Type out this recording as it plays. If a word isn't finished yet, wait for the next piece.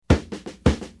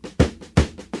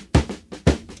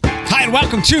and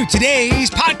welcome to today's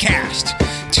podcast,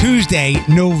 Tuesday,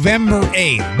 November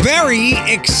 8th. Very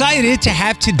excited to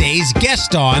have today's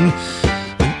guest on.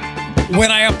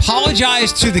 When I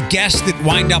apologize to the guests that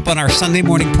wind up on our Sunday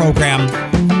morning program,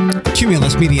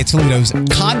 Cumulus Media Toledo's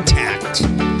contact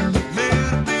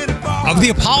of the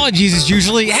apologies is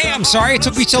usually, hey, I'm sorry it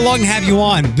took me so long to have you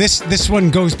on. This one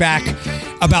goes back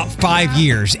about 5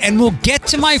 years. And we'll get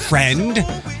to my friend,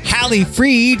 Hallie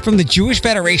Freed from the Jewish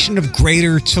Federation of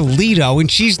Greater Toledo. And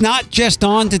she's not just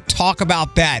on to talk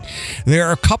about that. There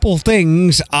are a couple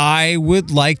things I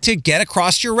would like to get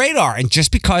across your radar. And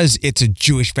just because it's a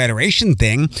Jewish Federation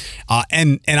thing,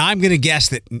 and I'm going to guess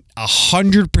that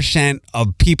 100%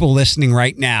 of people listening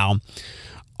right now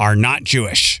are not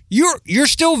Jewish. You're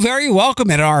still very welcome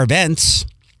at our events.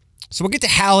 So we'll get to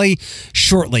Hallie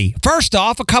shortly. First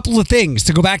off, a couple of things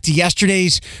to go back to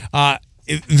yesterday's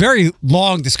very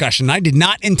long discussion. I did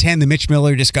not intend the Mitch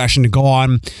Miller discussion to go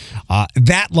on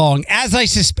that long. As I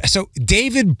suspect, so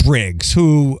David Briggs,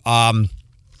 who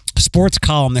sports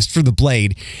columnist for The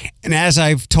Blade, and as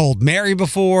I've told Mary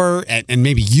before, and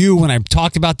maybe you when I've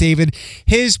talked about David,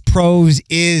 his prose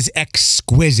is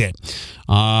exquisite.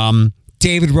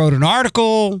 David wrote an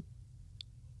article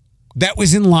that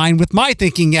was in line with my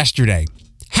thinking yesterday.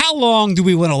 How long do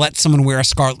we want to let someone wear a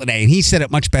scarlet A? And he said it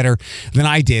much better than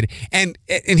I did. And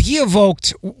he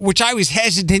evoked, which I was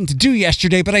hesitant to do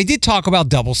yesterday, but I did talk about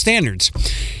double standards.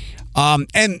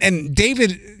 And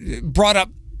David brought up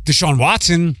Deshaun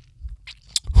Watson,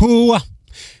 who,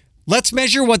 let's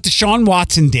measure what Deshaun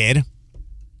Watson did,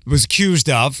 was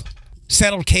accused of,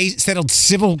 settled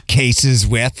civil cases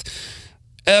with,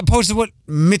 opposed to what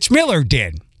Mitch Miller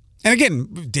did. And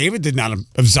again, David did not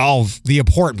absolve the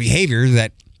abhorrent behavior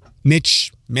that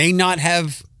Mitch may not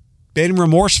have been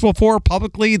remorseful for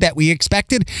publicly that we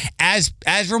expected, as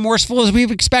remorseful as we've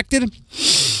expected.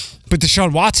 But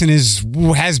Deshaun Watson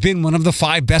has been one of the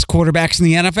 5 best quarterbacks in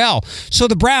the NFL. So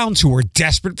the Browns, who were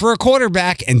desperate for a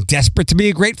quarterback and desperate to be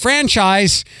a great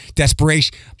franchise,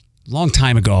 desperation, long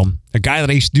time ago, a guy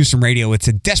that I used to do some radio with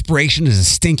said, desperation is a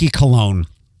stinky cologne.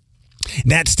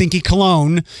 That stinky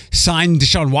cologne signed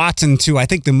Deshaun Watson to, I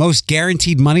think, the most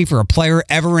guaranteed money for a player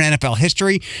ever in NFL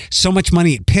history. So much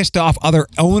money it pissed off other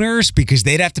owners because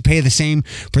they'd have to pay the same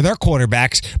for their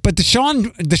quarterbacks. But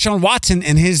Deshaun Watson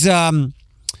and his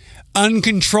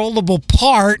uncontrollable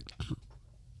part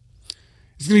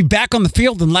is going to be back on the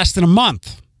field in less than a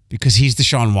month because he's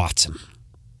Deshaun Watson.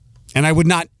 And I would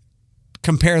not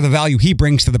compare the value he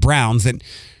brings to the Browns that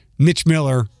Mitch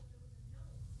Miller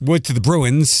would to the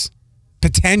Bruins.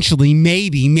 Potentially,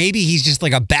 maybe he's just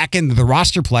like a back end of the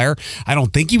roster player. I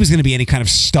don't think he was going to be any kind of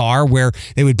star where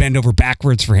they would bend over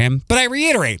backwards for him. But I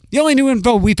reiterate, the only new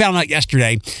info we found out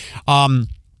yesterday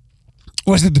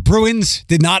was that the Bruins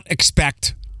did not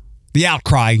expect the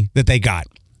outcry that they got.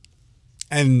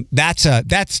 And that's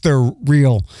the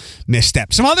real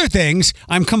misstep. Some other things,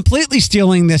 I'm completely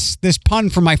stealing this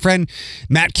pun from my friend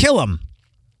Matt Killam,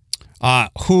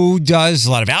 who does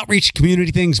a lot of outreach,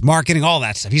 community things, marketing, all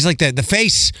that stuff. He's like the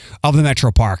face of the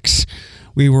Metro Parks.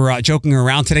 We were joking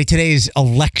around today. Today is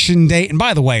election day. And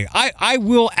by the way, I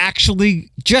will actually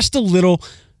just a little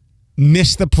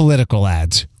miss the political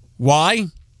ads. Why?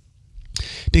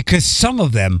 Because some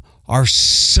of them are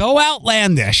so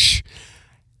outlandish.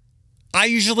 I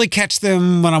usually catch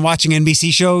them when I'm watching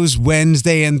NBC shows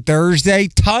Wednesday and Thursday.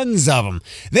 Tons of them.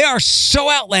 They are so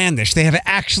outlandish. They have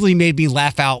actually made me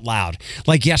laugh out loud.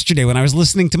 Like yesterday when I was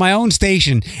listening to my own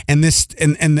station and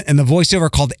the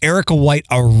voiceover called Erica White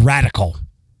a radical.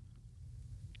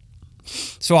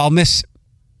 So I'll miss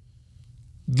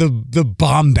the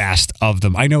bombast of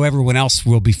them. I know everyone else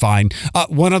will be fine.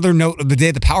 One other note of the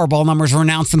day, the Powerball numbers were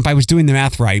announced, and if I was doing the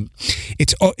math right,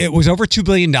 it was over $2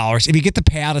 billion. If you get the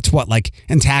payout, it's what, like,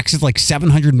 in taxes, like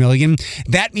 $700 million.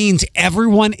 That means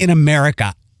everyone in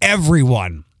America,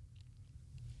 everyone,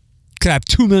 could have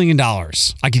 $2 million.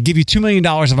 I could give you $2 million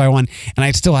if I won, and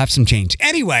I'd still have some change.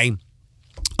 Anyway,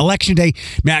 election day,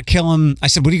 Matt Killam, I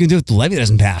said, what are you going to do if the levy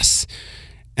doesn't pass?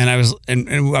 And I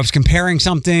was comparing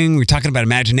something. We were talking about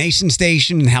Imagination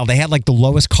Station and how they had like the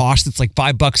lowest cost. It's like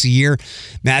 $5 a year.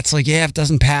 Matt's like, yeah, if it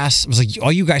doesn't pass. I was like,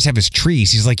 all you guys have is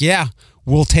trees. He's like, yeah,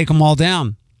 we'll take them all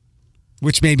down.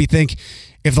 Which made me think,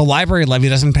 if the library levy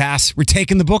doesn't pass, we're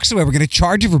taking the books away. We're going to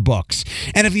charge you for books.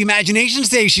 And if the Imagination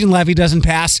Station levy doesn't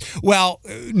pass, well,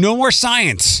 no more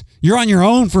science. You're on your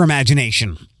own for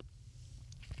imagination.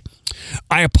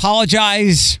 I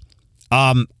apologize.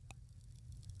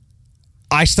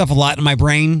 I stuff a lot in my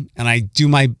brain, and I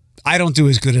don't do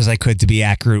as good as I could to be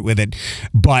accurate with it.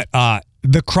 But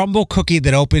the crumble cookie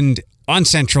that opened on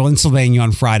Central in Sylvania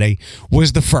on Friday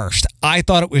was the first. I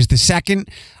thought it was the second.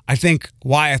 I think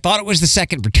why I thought it was the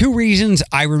second for two reasons.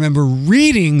 I remember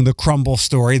reading the Crumble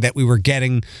story that we were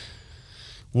getting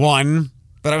one,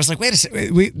 but I was like, wait a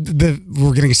second,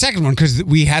 we're getting a second one because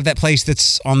we have that place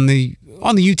that's on the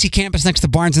UT campus next to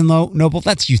Barnes & Noble.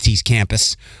 That's UT's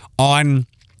campus on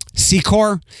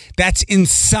Secor. That's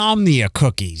Insomnia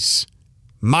Cookies.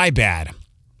 My bad.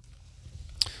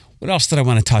 What else did I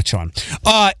want to touch on?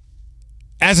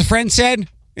 As a friend said,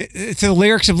 to the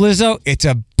lyrics of Lizzo, it's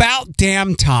about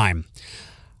damn time.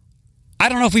 I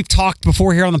don't know if we've talked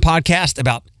before here on the podcast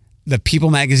about the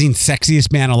People Magazine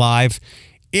Sexiest Man Alive.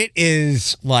 It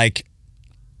is like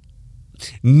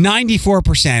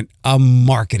 94% a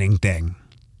marketing thing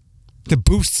to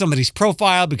boost somebody's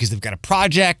profile because they've got a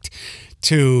project.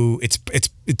 To it's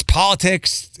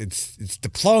politics, it's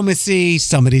diplomacy.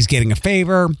 Somebody's getting a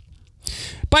favor.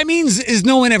 By means is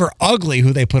no one ever ugly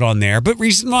who they put on there, but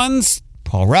recent ones,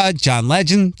 Paul Rudd, John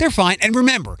Legend, they're fine. And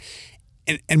remember,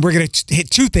 and we're going to hit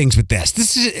two things with this.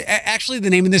 This is actually the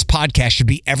name of this podcast should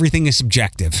be Everything is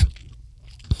Subjective.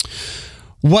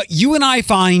 What you and I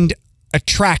find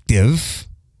attractive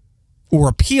or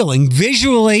appealing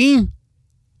visually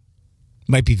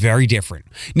might be very different.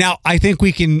 Now, I think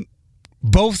we can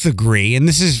both agree, and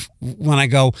this is when I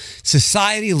go,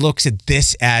 society looks at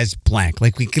this as blank.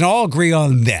 Like, we can all agree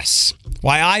on this.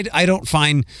 Why I don't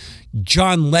find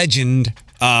John Legend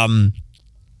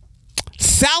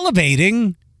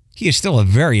salivating. He is still a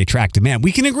very attractive man.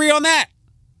 We can agree on that.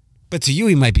 But to you,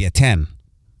 he might be a 10.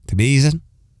 To me, he's a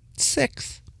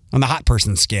 6 on the hot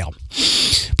person scale.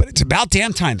 But it's about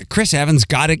damn time that Chris Evans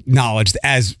got acknowledged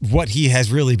as what he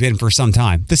has really been for some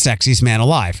time, the sexiest man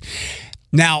alive.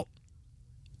 Now,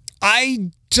 I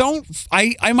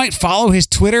might follow his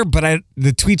Twitter, but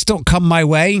the tweets don't come my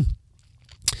way.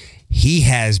 He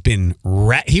has been,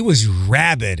 he was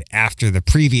rabid after the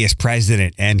previous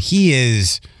president, and he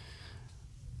is,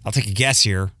 I'll take a guess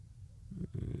here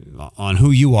on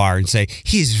who you are and say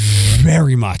he is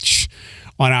very much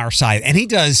on our side. And he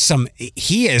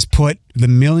has put the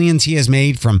millions he has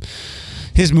made from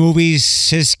his movies,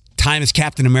 his time as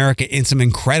Captain America in some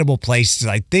incredible places.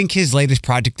 I think his latest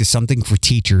project is something for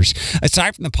teachers.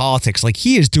 Aside from the politics, like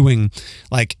he is doing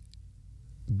like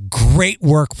great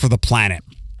work for the planet.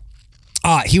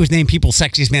 He was named People's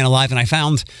Sexiest Man Alive, and I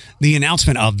found the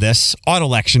announcement of this on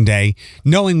Election Day,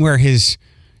 knowing where his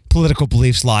political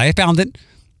beliefs lie. I found it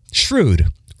shrewd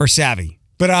or savvy.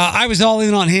 But I was all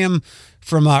in on him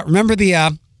from, remember they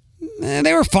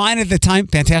were fine at the time,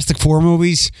 Fantastic Four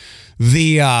movies.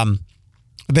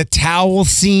 The towel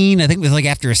scene, I think it was like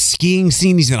after a skiing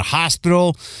scene, he's in a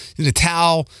hospital, in a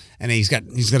towel, and he's got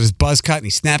his buzz cut, and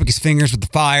he's snapping his fingers with the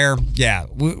fire. Yeah,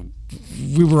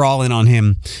 we were all in on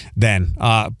him then.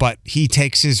 But he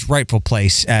takes his rightful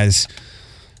place as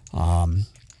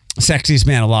sexiest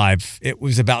man alive. It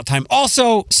was about time.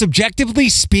 Also, subjectively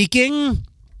speaking,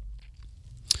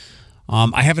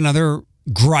 I have another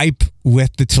gripe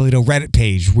with the Toledo Reddit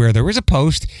page where there was a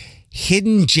post,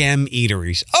 hidden gem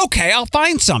eateries. Okay, I'll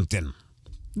find something.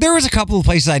 There was a couple of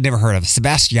places I'd never heard of,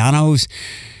 Sebastiano's.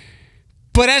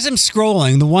 But as I'm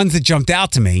scrolling, the ones that jumped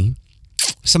out to me,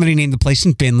 somebody named the place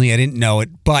in Findlay. I didn't know it,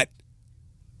 but,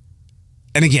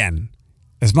 and again,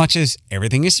 as much as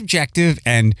everything is subjective,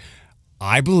 and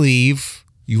I believe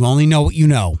you only know what you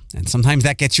know, and sometimes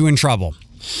that gets you in trouble.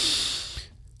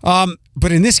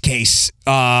 But in this case,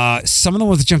 some of the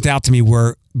ones that jumped out to me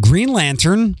were Green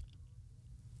Lantern.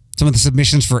 Some of the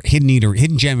submissions for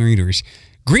hidden gem eaters.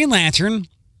 Green Lantern,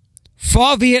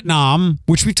 Pho Vietnam,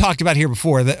 which we've talked about here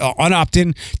before, on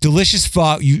Upton, delicious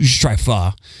pho. You should try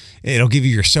pho. It'll give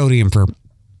you your sodium for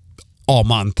all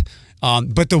month.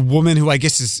 But the woman who I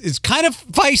guess is kind of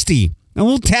feisty, a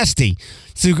little testy.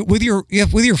 So with your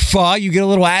pho, you get a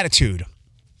little attitude.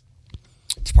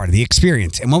 It's part of the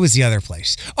experience. And what was the other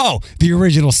place? Oh, the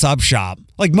Original Sub Shop.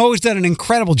 Like, Mo has done an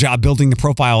incredible job building the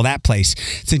profile of that place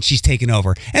since she's taken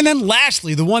over. And then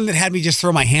lastly, the one that had me just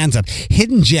throw my hands up,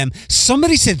 hidden gem.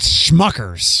 Somebody said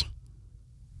Schmuckers.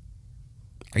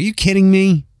 Are you kidding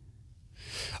me?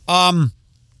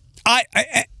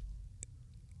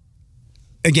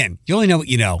 Again, you only know what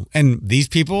you know. And these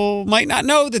people might not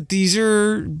know that these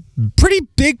are pretty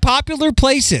big, popular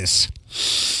places.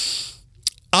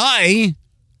 I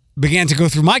began to go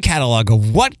through my catalog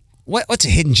of what's a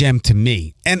hidden gem to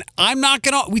me. And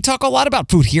we talk a lot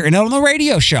about food here and on the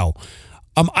radio show.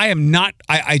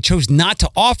 I chose not to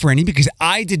offer any because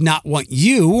I did not want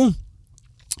you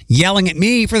yelling at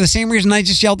me for the same reason I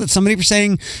just yelled at somebody for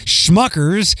saying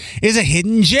Schmuckers is a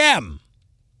hidden gem.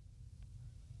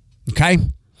 Okay?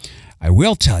 I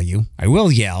will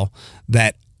yell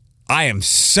that I am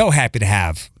so happy to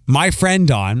have my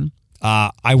friend on.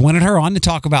 I wanted her on to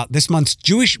talk about this month's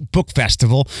Jewish Book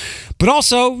Festival, but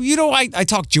also, I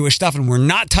talk Jewish stuff, and we're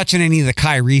not touching any of the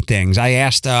Kyrie things. I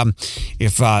asked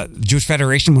if the Jewish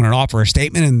Federation wanted to offer a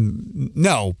statement, and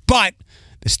no, but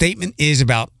the statement is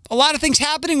about a lot of things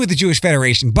happening with the Jewish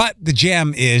Federation, but the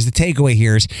takeaway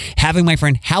here is having my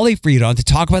friend Hallie Fried on to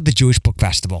talk about the Jewish Book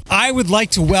Festival. I would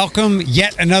like to welcome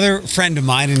yet another friend of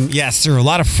mine, and yes, there are a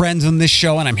lot of friends on this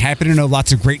show, and I'm happy to know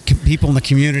lots of great people in the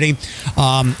community.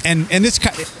 And this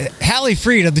Hallie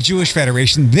Fried of the Jewish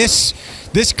Federation, this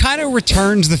kind of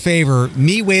returns the favor,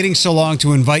 me waiting so long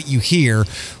to invite you here,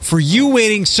 for you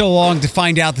waiting so long to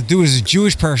find out that there was a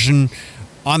Jewish person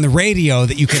on the radio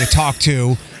that you could have talked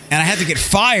to, and I had to get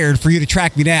fired for you to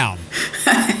track me down.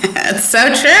 That's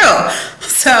so true.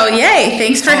 So, yay.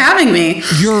 Thanks for having me.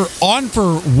 You're on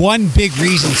for one big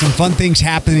reason, some fun things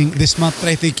happening this month that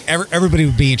I think everybody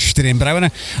would be interested in. But I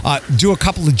want to do a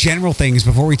couple of general things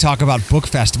before we talk about Book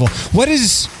Festival. What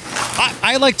is...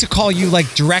 I like to call you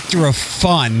like director of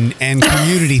fun and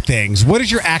community things. What is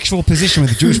your actual position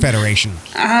with the Jewish Federation?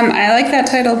 I like that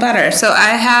title better. So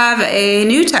I have a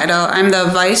new title. I'm the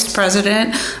Vice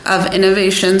President of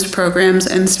Innovations, Programs,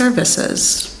 and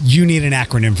Services. You need an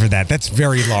acronym for that. That's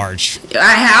very large.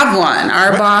 I have one.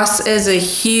 Our boss is a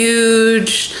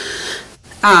huge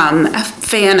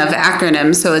fan of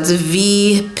acronyms, so it's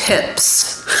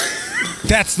VPIPS.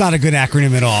 That's not a good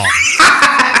acronym at all.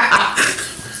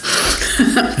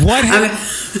 What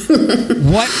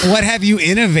have you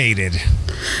innovated?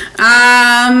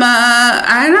 I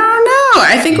don't know.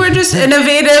 I think we're just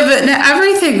innovative in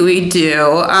everything we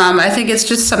do. I think it's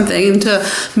just something to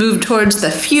move towards the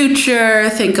future,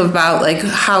 think about like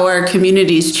how our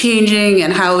community's changing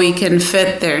and how we can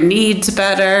fit their needs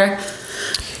better.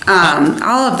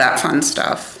 All of that fun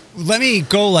stuff. Let me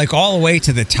go like all the way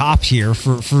to the top here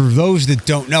for those that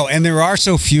don't know, and there are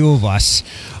so few of us.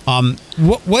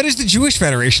 What is the Jewish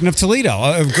Federation of Toledo,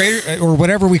 of Greater, or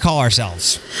whatever we call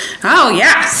ourselves? Oh,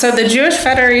 yeah. So the Jewish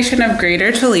Federation of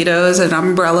Greater Toledo is an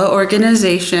umbrella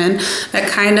organization that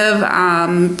kind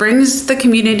of brings the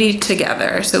community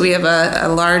together. So we have a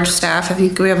large staff. I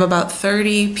think we have about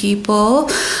 30 people.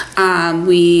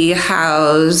 We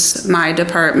house my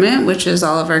department, which is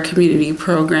all of our community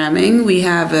programming. We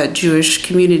have a Jewish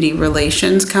Community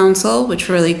Relations Council, which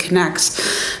really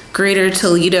connects Greater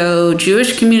Toledo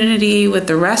Jewish community with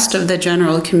the rest of the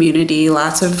general community.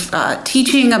 Lots of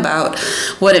teaching about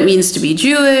what it means to be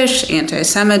Jewish,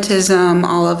 anti-Semitism,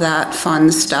 all of that fun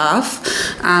stuff.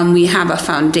 We have a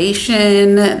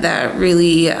foundation that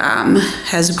really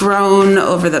has grown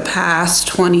over the past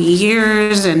 20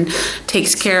 years and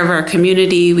takes care of our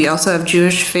community. We also have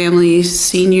Jewish Family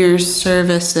Senior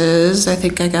Services, I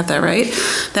think I got that right,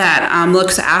 that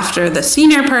looks after the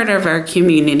senior part of our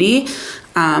community.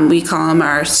 We call them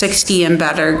our 60 and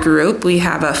better group. We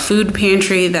have a food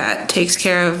pantry that takes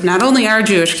care of not only our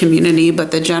Jewish community,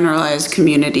 but the generalized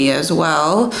community as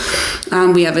well.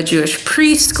 We have a Jewish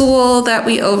preschool that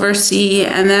we oversee,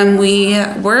 and then we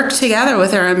work together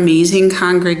with our amazing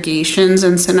congregations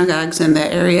and synagogues in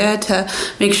the area to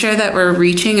make sure that we're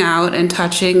reaching out and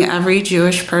touching every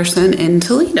Jewish person in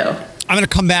Toledo. I'm going to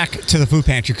come back to the food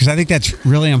pantry because I think that's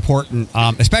really important,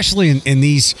 especially in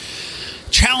these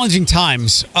challenging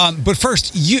times. But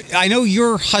first, I know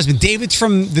your husband, David's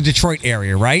from the Detroit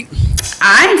area, right?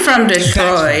 I'm from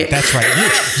Detroit. That's right.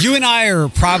 You and I are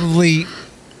probably,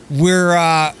 we're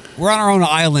on our own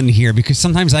island here because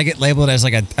sometimes I get labeled as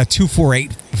like a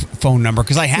 248 phone number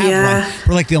because I have one.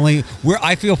 We're like the only,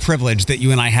 I feel privileged that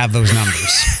you and I have those numbers.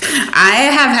 I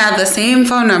have had the same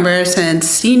phone number since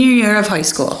senior year of high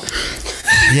school.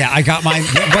 Yeah, I got mine.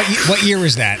 What year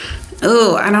was that?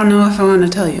 Oh, I don't know if I want to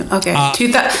tell you. Okay,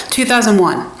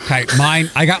 2001. Okay,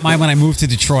 I got mine when I moved to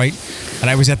Detroit, and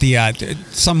I was at the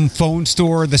some phone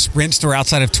store, the Sprint store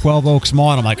outside of 12 Oaks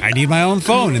Mall, and I'm like, I need my own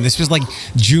phone, and this was like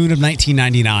June of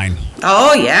 1999.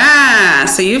 Oh yeah,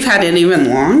 so you've had it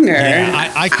even longer.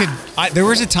 Yeah, there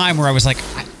was a time where I was like,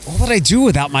 what would I do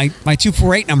without my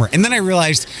 248 number? And then I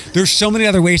realized there's so many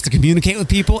other ways to communicate with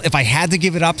people. If I had to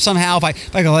give it up somehow,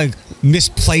 if I like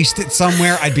misplaced it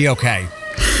somewhere, I'd be okay.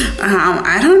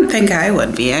 I don't think I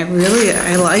would be. I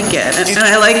like it. And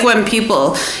I like when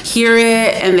people hear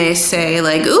it and they say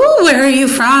like, ooh, where are you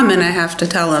from? And I have to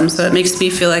tell them. So it makes me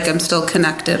feel like I'm still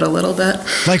connected a little bit.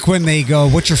 Like when they go,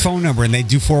 what's your phone number? And they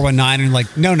do 419 and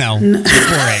like, no,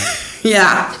 248.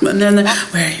 Yeah. And then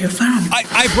where are you from?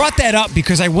 I brought that up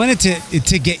because I wanted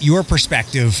to get your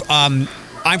perspective. I'm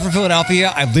from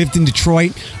Philadelphia. I've lived in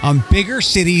Detroit. Bigger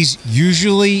cities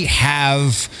usually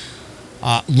have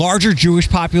larger Jewish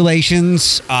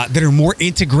populations that are more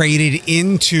integrated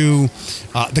into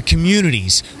the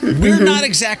communities. We're not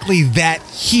exactly that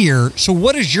here. So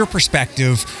what is your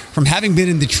perspective from having been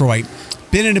in Detroit,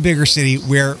 been in a bigger city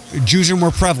where Jews are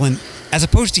more prevalent, as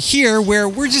opposed to here where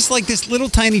we're just like this little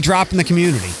tiny drop in the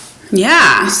community?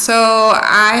 Yeah, so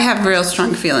I have real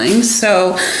strong feelings.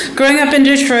 So growing up in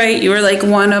Detroit, you were like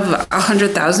one of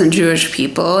 100,000 Jewish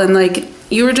people, and like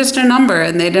you were just a number,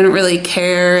 and they didn't really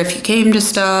care if you came to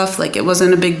stuff. Like it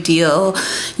wasn't a big deal.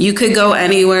 You could go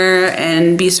anywhere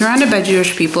and be surrounded by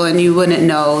Jewish people, and you wouldn't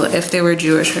know if they were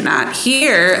Jewish or not.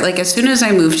 Here, like as soon as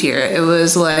I moved here, it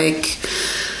was like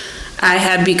I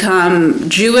had become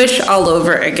Jewish all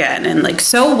over again, and like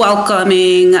so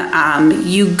welcoming.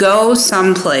 You go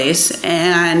someplace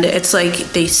and it's like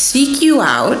they seek you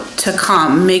out to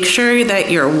come, make sure that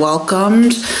you're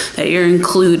welcomed, that you're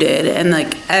included, and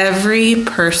like every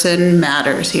person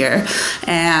matters here.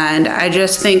 And I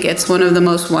just think it's one of the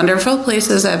most wonderful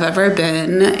places I've ever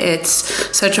been. It's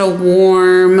such a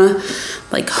warm,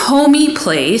 like homey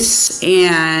place,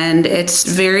 and it's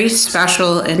very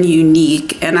special and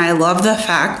unique. And I love the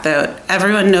fact that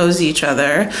everyone knows each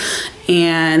other,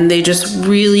 and they just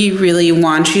really, really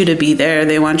want you to be there.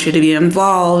 They want you to be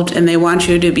involved, and they want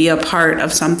you to be a part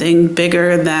of something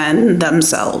bigger than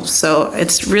themselves. So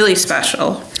it's really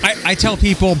special. I tell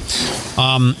people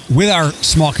with our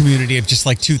small community of just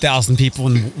like 2,000 people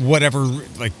and whatever,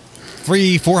 like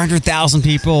 400,000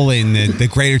 people in the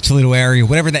greater Toledo area,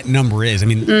 whatever that number is. I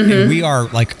mean, and we are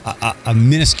like a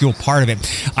minuscule part of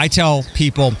it. I tell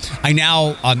people, I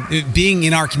now, being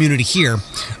in our community here,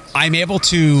 I'm able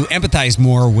to empathize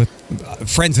more with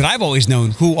friends that I've always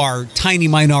known who are tiny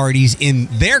minorities in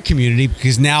their community,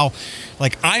 because now,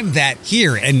 like, I'm that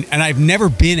here. And I've never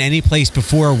been any place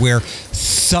before where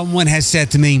someone has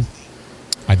said to me,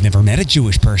 I've never met a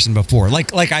Jewish person before.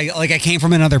 Like I came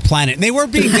from another planet. And they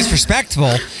weren't being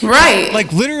disrespectful. Right.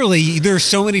 Like literally, there's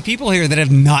so many people here that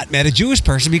have not met a Jewish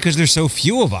person because there's so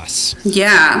few of us.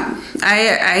 Yeah.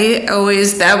 I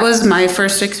always, that was my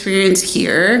first experience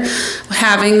here.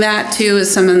 Having that too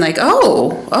is someone like,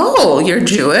 oh, you're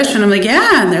Jewish. And I'm like,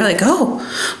 yeah. And they're like, oh,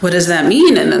 what does that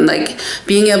mean? And then like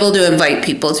being able to invite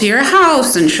people to your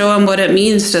house and show them what it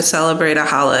means to celebrate a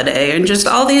holiday, and just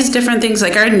all these different things.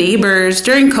 Like our neighbors,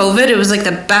 during COVID, it was like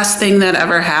the best thing that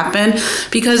ever happened,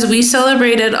 because we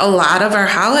celebrated a lot of our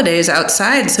holidays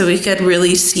outside, so we could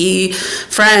really see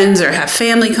friends or have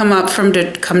family come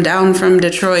down from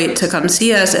Detroit to come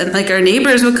see us. And like our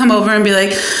neighbors would come over and be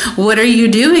like, what are you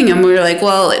doing? And we were like,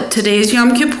 well, today's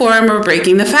Yom Kippur and we're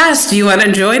breaking the fast. Do you want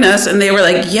to join us? And they were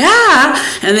like, yeah.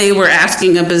 And they were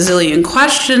asking a bazillion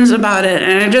questions about it.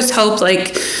 And I just hope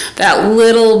like that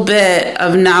little bit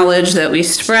of knowledge that we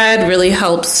spread really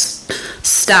helps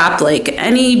stop like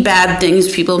any bad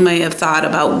things people may have thought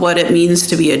about what it means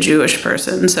to be a Jewish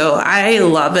person. So I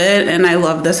love it, and I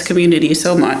love this community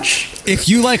so much. If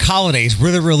you like holidays,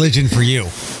 we're the religion for you.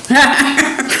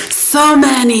 So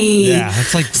many. Yeah,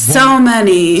 it's like so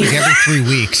many. Like every 3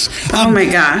 weeks. Oh my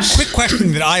gosh. Quick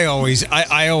question that I always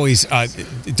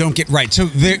don't get right. So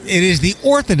it is the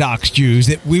Orthodox Jews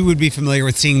that we would be familiar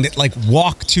with seeing that like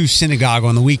walk to synagogue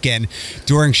on the weekend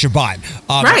during Shabbat.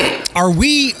 Right. Are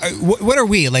we? What are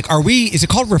we? Like, are we? Is it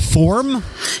called Reform?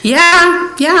 Yeah.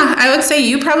 I would say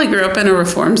you probably grew up in a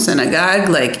Reform synagogue.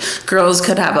 Like girls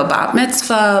could have a bat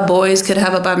mitzvah, boys could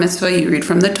have a bat mitzvah. You read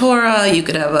from the Torah. You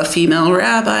could have a female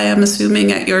rabbi, I'm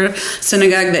assuming, at your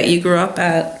synagogue that you grew up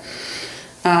at.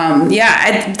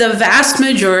 The vast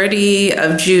majority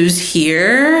of Jews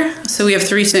here, so we have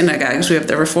 3 synagogues. We have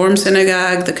the Reform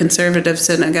synagogue, the Conservative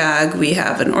synagogue, we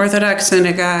have an Orthodox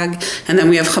synagogue, and then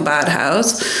we have Chabad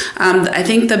House. I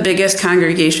think the biggest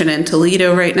congregation in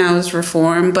Toledo right now is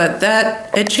Reform, but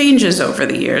it changes over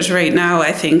the years. Right now,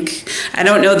 I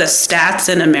don't know the stats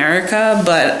in America,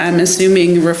 but I'm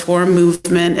assuming Reform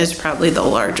movement is probably the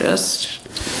largest.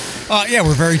 Yeah,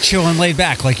 we're very chill and laid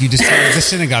back, like you described the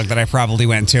synagogue that I probably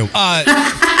went to.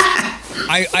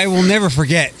 I will never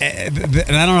forget,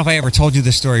 and I don't know if I ever told you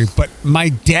this story, but my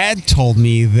dad told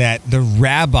me that the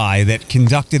rabbi that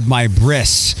conducted my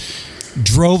bris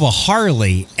drove a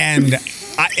Harley, and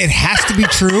it has to be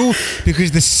true,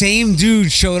 because the same dude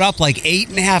showed up like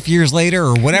 8.5 years later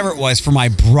or whatever it was for my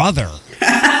brother.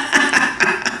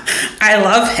 I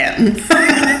love him.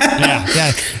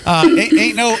 Yeah.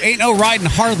 Ain't no riding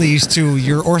Harleys to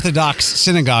your Orthodox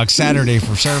synagogue Saturday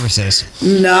for services.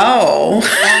 No.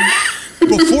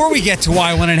 Before we get to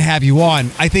why I wanted to have you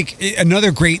on, I think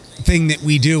another great thing that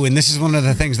we do, and this is one of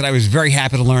the things that I was very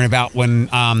happy to learn about when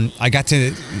I got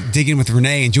to dig in with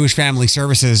Renee and Jewish Family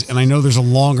Services, and I know there's a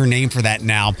longer name for that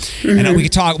now. And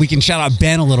we can shout out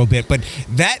Ben a little bit, but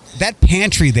that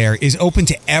pantry there is open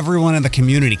to everyone in the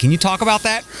community. Can you talk about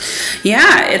that?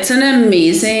 Yeah, it's an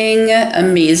amazing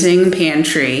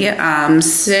pantry.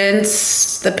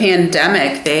 Since the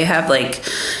pandemic, they have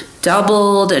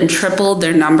doubled and tripled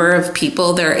their number of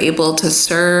people they're able to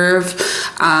serve.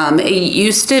 It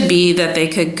used to be that they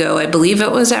could go, I believe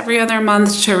it was every other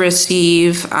month, to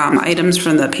receive items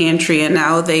from the pantry, and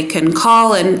now they can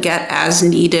call and get as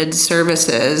needed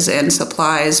services and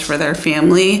supplies for their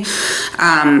family.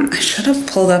 I should have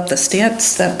pulled up the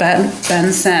stats that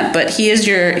Ben sent, but he's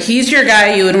your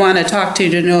guy you would want to talk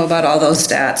to know about all those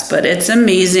stats. But it's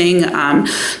amazing.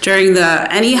 During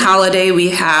any holiday we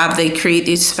have, they create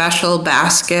these special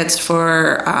baskets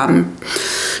for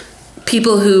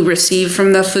people who receive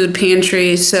from the food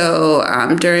pantry. So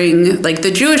during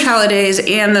the Jewish holidays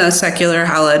and the secular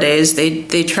holidays,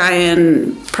 they try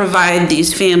and provide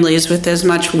these families with as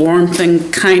much warmth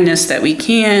and kindness that we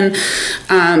can.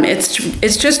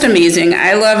 It's just amazing.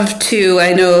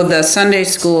 I know the Sunday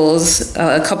schools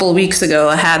a couple of weeks ago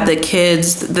had the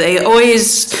kids,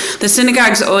 the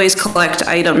synagogues always collect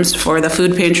items for the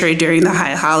food pantry during the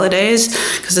high holidays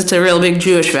because it's a real big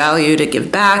Jewish value to give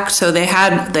back. So they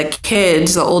had the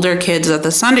older kids at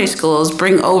the Sunday schools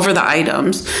bring over the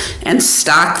items and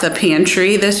stock the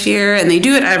pantry this year, and they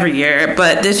do it every year,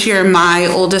 but this year my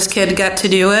oldest kid got to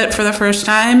do it for the first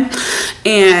time,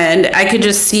 and I could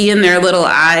just see in their little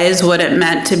eyes what it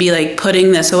meant to be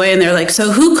putting this away, and they're like,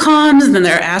 so who comes? And then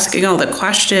they're asking all the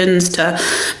questions to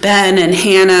Ben and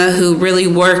Hannah, who really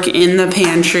work in the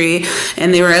pantry,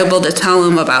 and they were able to tell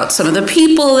them about some of the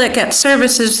people that get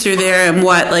services through there and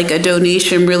what a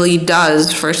donation really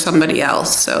does for somebody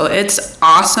else. So it's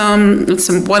awesome. It's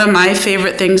one of my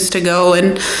favorite things to go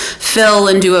and fill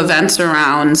and do events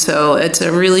around. So it's a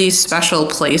really special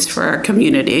place for our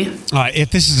community. If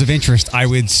this is of interest, I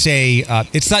would say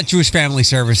it's not Jewish Family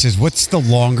Services. What's the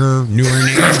longer, newer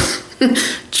name?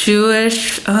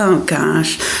 Jewish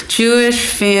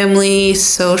Family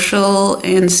Social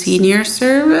and Senior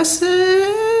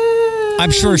Services. I'm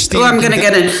sure Steve. I'm gonna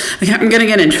get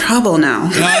in trouble now.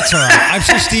 No, that's all right. I'm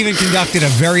sure Stephen conducted a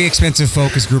very expensive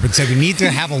focus group and said we need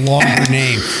to have a longer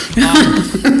name.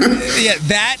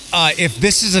 If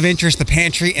this is of interest, the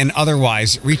pantry and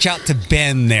otherwise, reach out to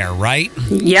Ben there, right?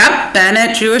 Yep, Ben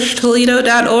at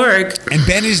JewishToledo.org. And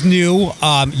Ben is new.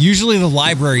 Usually the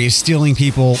library is stealing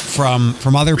people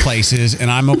from other places,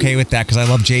 and I'm okay with that because I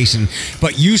love Jason.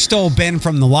 But you stole Ben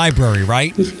from the library,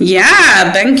 right?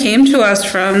 Yeah, Ben came to us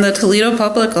from the Toledo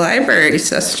Public Library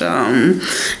system,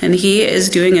 and he is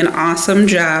doing an awesome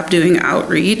job doing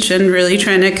outreach and really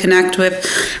trying to connect with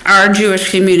our Jewish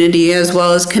community as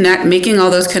well as making all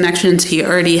those connections he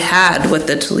already had with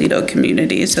the Toledo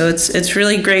community. So it's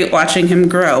really great watching him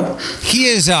grow.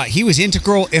 He was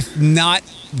integral, if not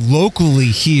locally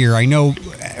here. I know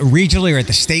regionally or at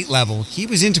the state level, he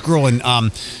was integral in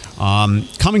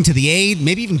coming to the aid,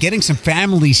 maybe even getting some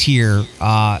families here,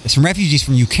 some refugees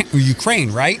from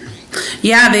Ukraine, right?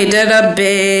 Yeah, they did a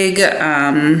big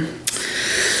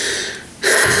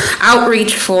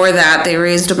outreach for that. They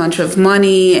raised a bunch of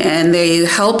money and they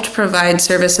helped provide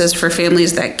services for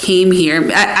families that came here.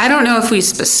 I don't know if we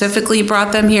specifically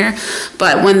brought them here,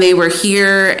 but when they were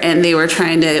here and they were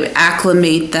trying to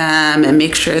acclimate them and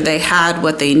make sure they had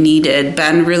what they needed,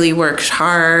 Ben really worked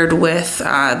hard with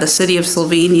the city of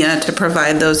Sylvania to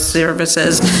provide those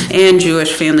services and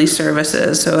Jewish Family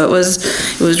Services. So it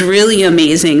was really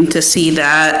amazing to see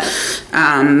that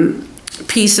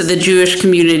piece of the Jewish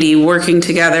community working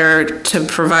together to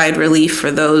provide relief for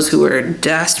those who were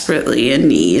desperately in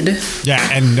need. Yeah,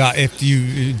 and if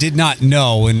you did not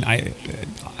know, and I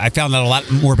found out a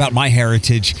lot more about my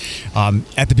heritage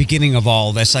at the beginning of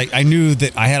all this. I knew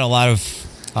that I had a lot of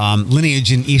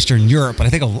lineage in Eastern Europe, but I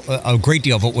think a great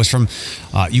deal of it was from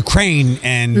Ukraine,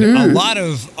 and a lot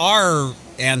of our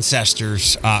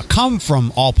ancestors come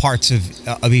from all parts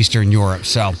of Eastern Europe.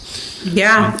 So,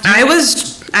 yeah, I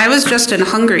was just in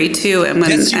Hungary too, and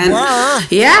yes, you were.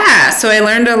 Yeah, so I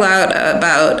learned a lot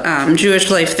about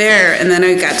Jewish life there, and then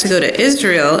I got to go to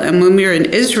Israel. And when we were in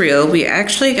Israel, we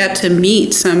actually got to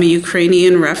meet some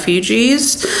Ukrainian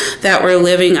refugees that were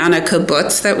living on a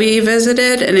kibbutz that we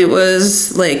visited, and it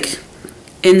was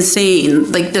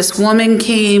insane. This woman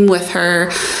came with her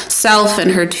herself and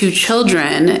her 2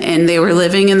 children, and they were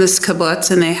living in this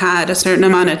kibbutz, and they had a certain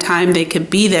amount of time they could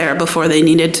be there before they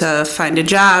needed to find a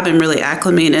job and really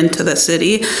acclimate into the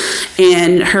city.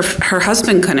 And her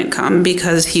husband couldn't come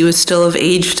because he was still of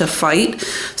age to fight,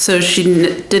 so she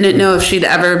didn't know if she'd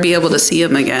ever be able to see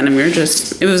him again. And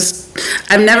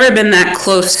I've never been that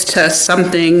close to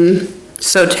something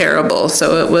so terrible.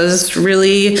 So it was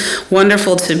really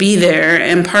wonderful to be there.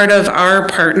 And part of our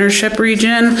partnership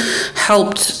region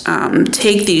helped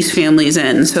take these families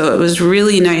in. So it was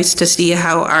really nice to see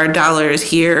how our dollars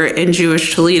here in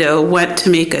Jewish Toledo went to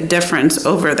make a difference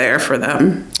over there for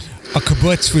them. A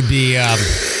kibbutz would be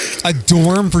a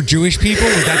dorm for Jewish people.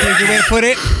 Would that be a good way to put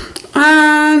it?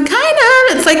 Kind of.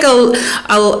 It's like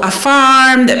a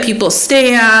farm that people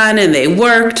stay on and they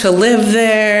work to live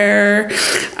there.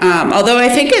 Although I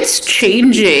think it's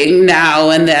changing now,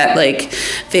 and that like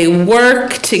they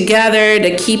work together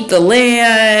to keep the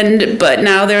land, but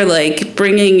now they're like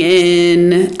bringing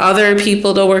in other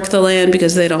people to work the land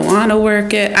because they don't want to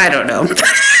work it. I don't know.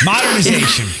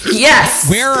 Modernization. Yes.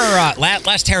 Where are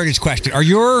last heritage question? Are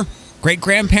your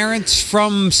great-grandparents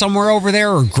from somewhere over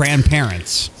there, or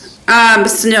grandparents?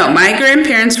 No, my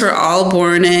grandparents were all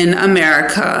born in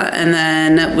America, and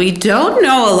then we don't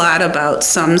know a lot about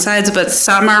some sides, but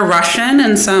some are Russian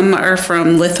and some are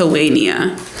from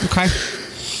Lithuania. Okay.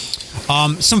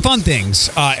 Some fun things,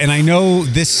 and I know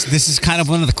this is kind of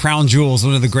one of the crown jewels,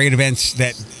 one of the great events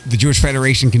that the Jewish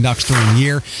Federation conducts during the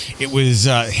year. It was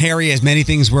hairy, as many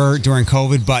things were during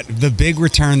COVID, but the big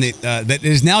return that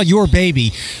is now your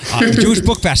baby, the Jewish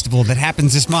Book Festival that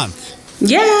happens this month.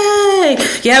 Yay!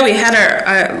 Yeah, we had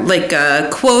our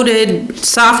quoted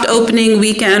soft opening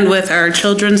weekend with our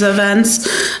children's events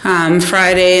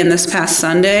Friday and this past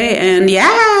Sunday, and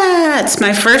yeah, it's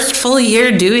my first full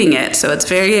year doing it, so it's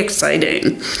very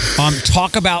exciting.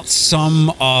 Talk about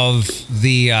some of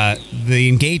the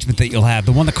engagement that you'll have.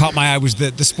 The one that caught my eye was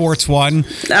the sports one.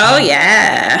 Oh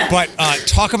yeah. But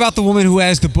talk about the woman who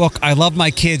has the book "I Love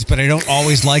My Kids, but I Don't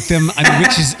Always Like Them," I mean,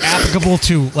 which is applicable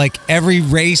to like every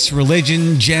race,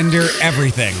 religion, gender,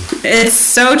 everything. It's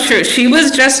so true. She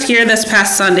was just here this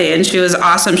past Sunday, and she was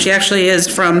awesome. She actually is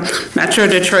from Metro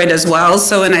Detroit as well.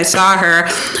 So when I saw her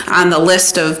on the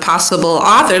list of possible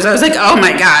authors, I was like, oh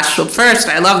my gosh. Well, first,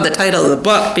 I love the title of the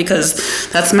book because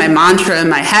that's my mantra in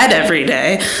my head every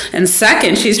day. And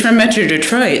second, she's from Metro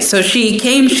Detroit. So she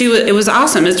came, it was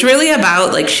awesome. It's really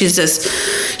about like, she's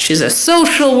a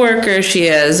social worker. She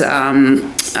has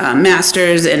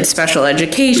master's in special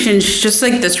education. She's just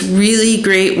like this really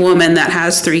great woman that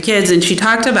has 3 kids, and she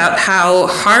talked about how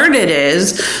hard it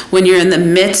is when you're in the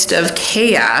midst of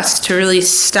chaos to really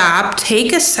stop,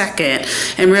 take a second,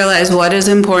 and realize what is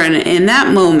important in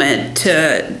that moment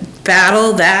to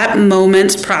battle that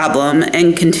moment's problem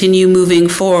and continue moving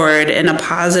forward in a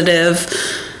positive,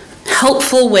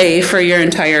 helpful way for your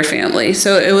entire family.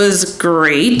 So it was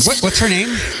great. What's her name?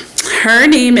 Her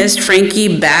name is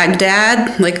Frankie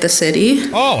Baghdad, like the city.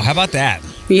 Oh, how about that?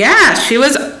 Yeah, she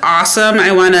was awesome.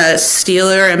 I want to steal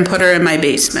her and put her in my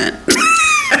basement.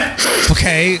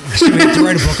 Okay, so we have to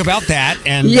write a book about that.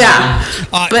 And yeah,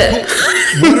 but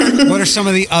what are some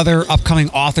of the other upcoming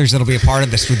authors that'll be a part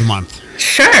of this through the month?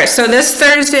 Sure. So this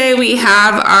Thursday we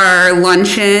have our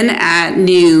luncheon at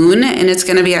noon, and it's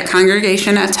going to be at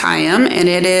Congregation at Tayum, and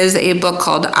it is a book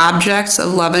called Objects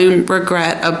of Love and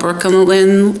Regret, a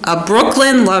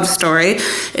Brooklyn love story.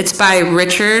 It's by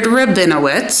Richard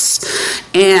Rabinowitz,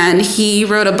 and he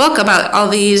wrote a book about all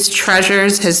these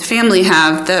treasures his family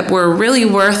have that were really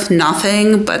worth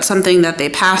nothing, but something that they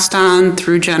passed on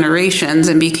through generations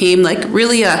and became like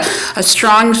really a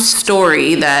strong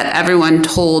story that everyone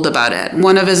told about it.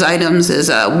 One of his items is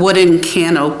a wooden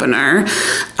can opener.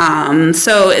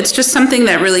 So it's just something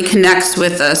that really connects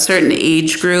with a certain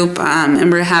age group. And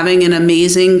we're having an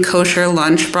amazing kosher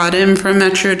lunch brought in from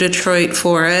Metro Detroit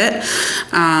for it.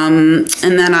 And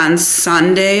then on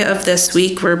Sunday of this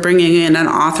week, we're bringing in an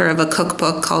author of a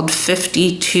cookbook called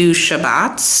 52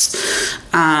 Shabbats.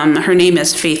 Her name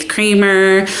is Faith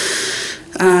Kramer.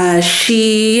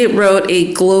 She wrote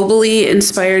a globally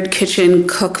inspired kitchen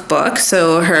cookbook.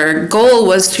 So her goal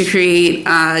was to create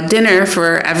dinner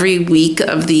for every week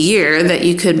of the year that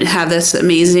you could have this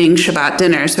amazing Shabbat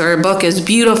dinner. So her book is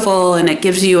beautiful and it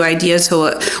gives you ideas.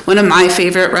 So one of my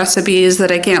favorite recipes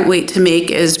that I can't wait to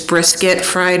make is brisket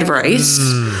fried rice.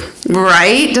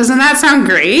 Right? Doesn't that sound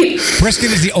great?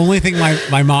 Brisket is the only thing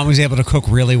my mom was able to cook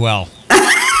really well.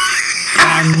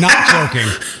 I'm not joking.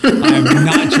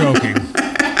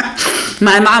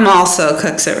 My mom also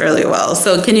cooks it really well.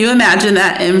 So can you imagine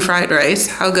that in fried rice?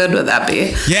 How good would that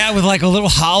be? Yeah, with like a little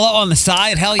challah on the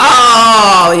side. Hell yeah.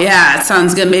 Oh, yeah. It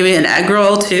sounds good. Maybe an egg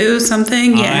roll too,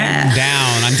 something. Yeah. I'm down.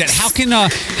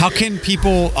 How can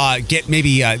people get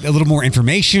maybe a little more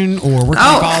information, or where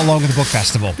can they follow along with the book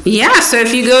festival? Yeah, so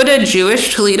if you go to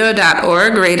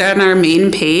jewishtoledo.org, right on our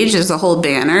main page is a whole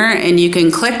banner, and you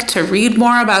can click to read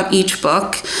more about each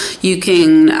book. You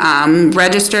can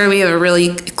register. We have a really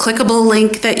clickable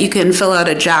link that you can fill out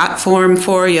a jot form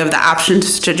for. You have the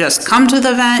options to just come to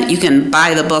the event. You can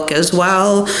buy the book as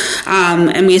well.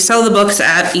 And we sell the books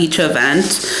at each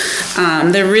event.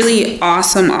 They're really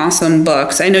awesome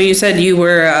books. I know you said you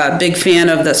were a big fan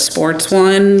of the sports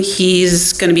one.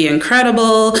 He's going to be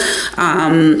incredible.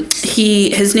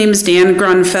 His name is Dan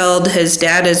Grunfeld. His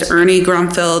dad is Ernie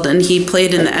Grunfeld, and he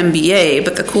played in the NBA.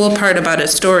 But the cool part about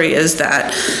his story is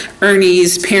that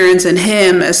Ernie's parents and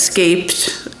him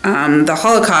escaped the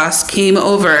Holocaust, came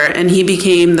over, and he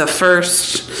became the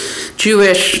first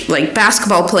Jewish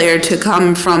basketball player to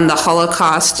come from the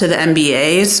Holocaust to the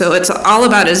NBA. So it's all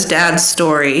about his dad's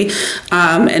story.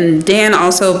 And Dan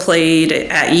also played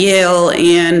at Yale,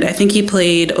 and I think he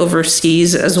played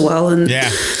overseas as well. And yeah.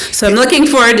 So I'm looking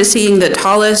forward to seeing the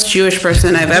tallest Jewish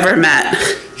person I've ever met.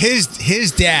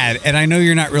 His dad, and I know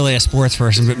you're not really a sports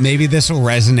person, but maybe this will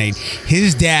resonate.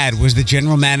 His dad was the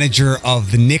general manager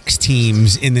of the Knicks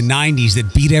teams in the 90s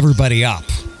that beat everybody up.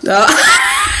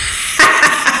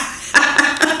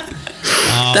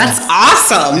 That's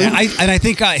awesome. And I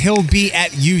think he'll be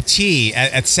at UT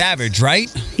at Savage,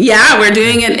 right? Yeah, we're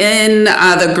doing it in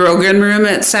the Grogan Room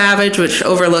at Savage, which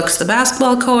overlooks the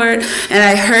basketball court. And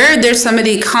I heard there's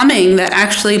somebody coming that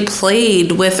actually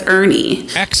played with Ernie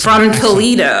from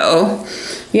Toledo.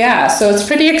 Yeah, so it's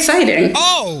pretty exciting.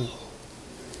 Oh!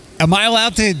 Am I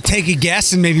allowed to take a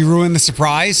guess and maybe ruin the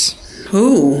surprise?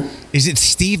 Who? Is it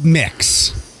Steve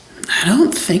Mix? I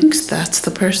don't think that's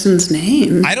the person's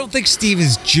name. I don't think Steve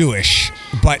is Jewish,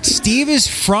 but Steve is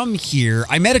from here.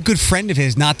 I met a good friend of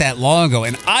his not that long ago,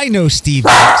 and I know Steve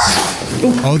Mix.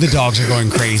 Oh, the dogs are going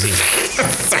crazy.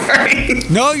 Sorry.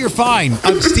 No, you're fine.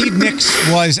 Steve Mix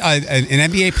was an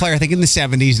NBA player, I think, in the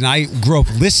 70s, and I grew up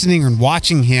listening and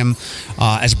watching him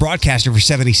as a broadcaster for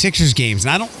 76ers games.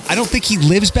 And I don't think he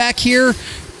lives back here,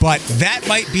 but that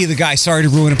might be the guy. Sorry to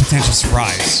ruin a potential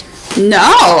surprise.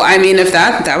 No, I mean, if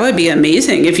that would be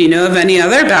amazing. If you know of any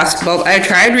other basketball, I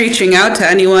tried reaching out to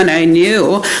anyone I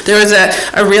knew. There was a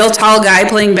real tall guy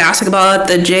playing basketball at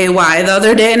the JY the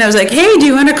other day, and I was like, hey, do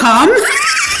you want to come?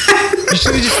 You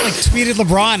should have just tweeted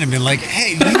LeBron and been like,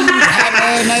 hey, you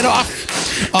have a night off?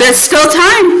 There's still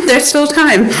time.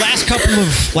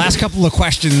 Last couple of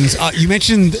questions. You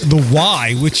mentioned the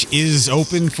Y, which is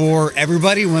open for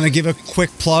everybody. Want to give a quick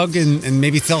plug and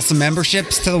maybe sell some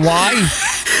memberships to the Y?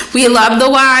 We love the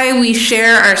Y. We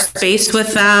share our space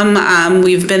with them.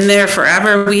 We've been there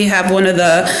forever. We have one of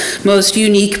the most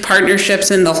unique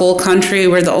partnerships in the whole country.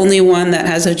 We're the only one that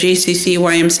has a JCC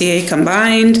YMCA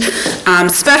combined.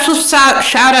 Special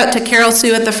shout out to Carol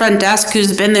Sue at the front desk,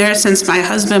 who's been there since my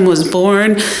husband was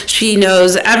born. She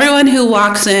knows everyone who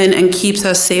walks in and keeps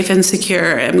us safe and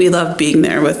secure, and we love being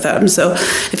there with them. So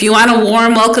if you want a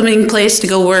warm, welcoming place to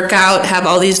go work out, have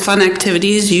all these fun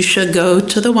activities, you should go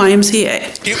to the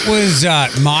YMCA. It was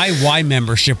my Y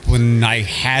membership when I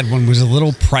had one was a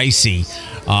little pricey,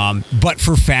 but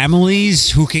for families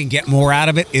who can get more out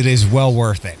of it, it is well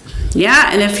worth it. Yeah,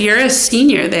 and if you're a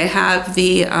senior, they have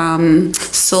the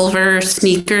Silver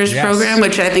Sneakers program,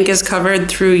 which I think is covered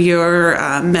through your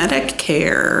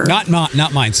Medicare.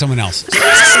 Not mine, someone else.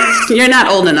 You're not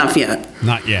old enough yet.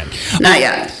 Not yet. Not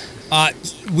yet.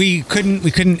 We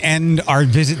couldn't end our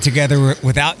visit together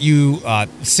without you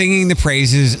singing the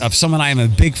praises of someone I am a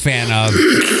big fan of,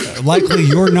 likely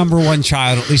your number one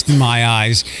child, at least in my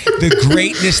eyes, the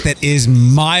greatness that is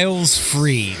Miles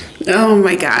Freed. Oh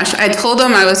my gosh. I told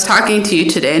him I was talking to you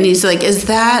today, and he's like, is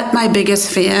that my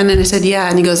biggest fan? And I said, yeah.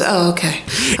 And he goes, oh, okay.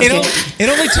 It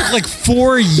only took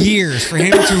 4 years for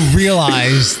him to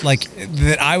realize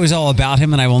that I was all about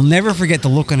him, and I will never forget the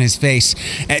look on his face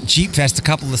at Jeep Fest a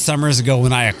couple of summers ago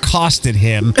when I accosted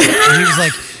him. And he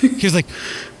was like,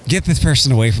 get this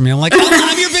person away from me. I'm like,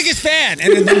 I'm your biggest fan.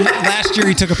 And then last year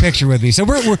he took a picture with me. So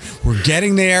we're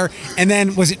getting there. And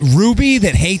then was it Ruby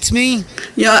that hates me?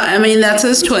 Yeah, I mean, that's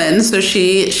his twin. So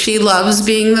she loves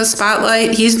being the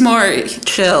spotlight. He's more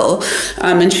chill.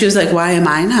 And she was like, why am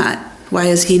I not? why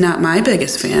is he not my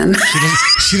biggest fan?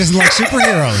 She doesn't like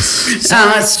superheroes. So,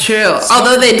 that's true.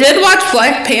 Although they did watch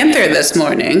Black Panther this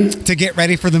morning. To get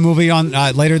ready for the movie on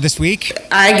later this week?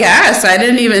 I guess. I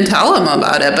didn't even tell them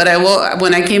about it, but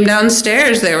when I came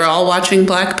downstairs, they were all watching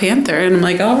Black Panther, and I'm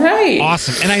like, all right.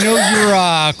 Awesome. And I know you're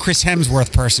a Chris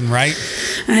Hemsworth person, right?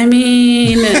 I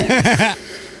mean...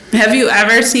 Have you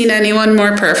ever seen anyone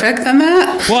more perfect than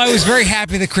that? Well, I was very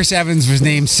happy that Chris Evans was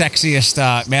named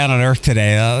sexiest man on earth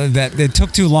today. That it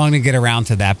took too long to get around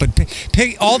to that. But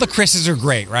all the Chris's are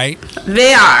great, right?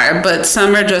 They are, but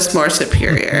some are just more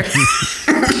superior.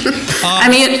 I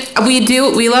mean,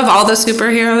 we love all the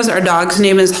superheroes. Our dog's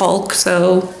name is Hulk,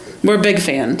 so we're big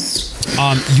fans.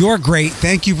 You're great.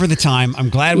 Thank you for the time. I'm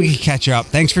glad we could catch up.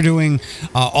 Thanks for doing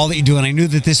all that you do. And I knew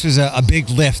that this was a big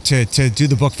lift to do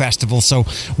the book festival. So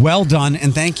well done,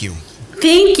 and thank you.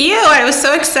 Thank you. I was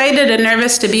so excited and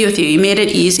nervous to be with you. You made it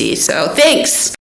easy. So thanks.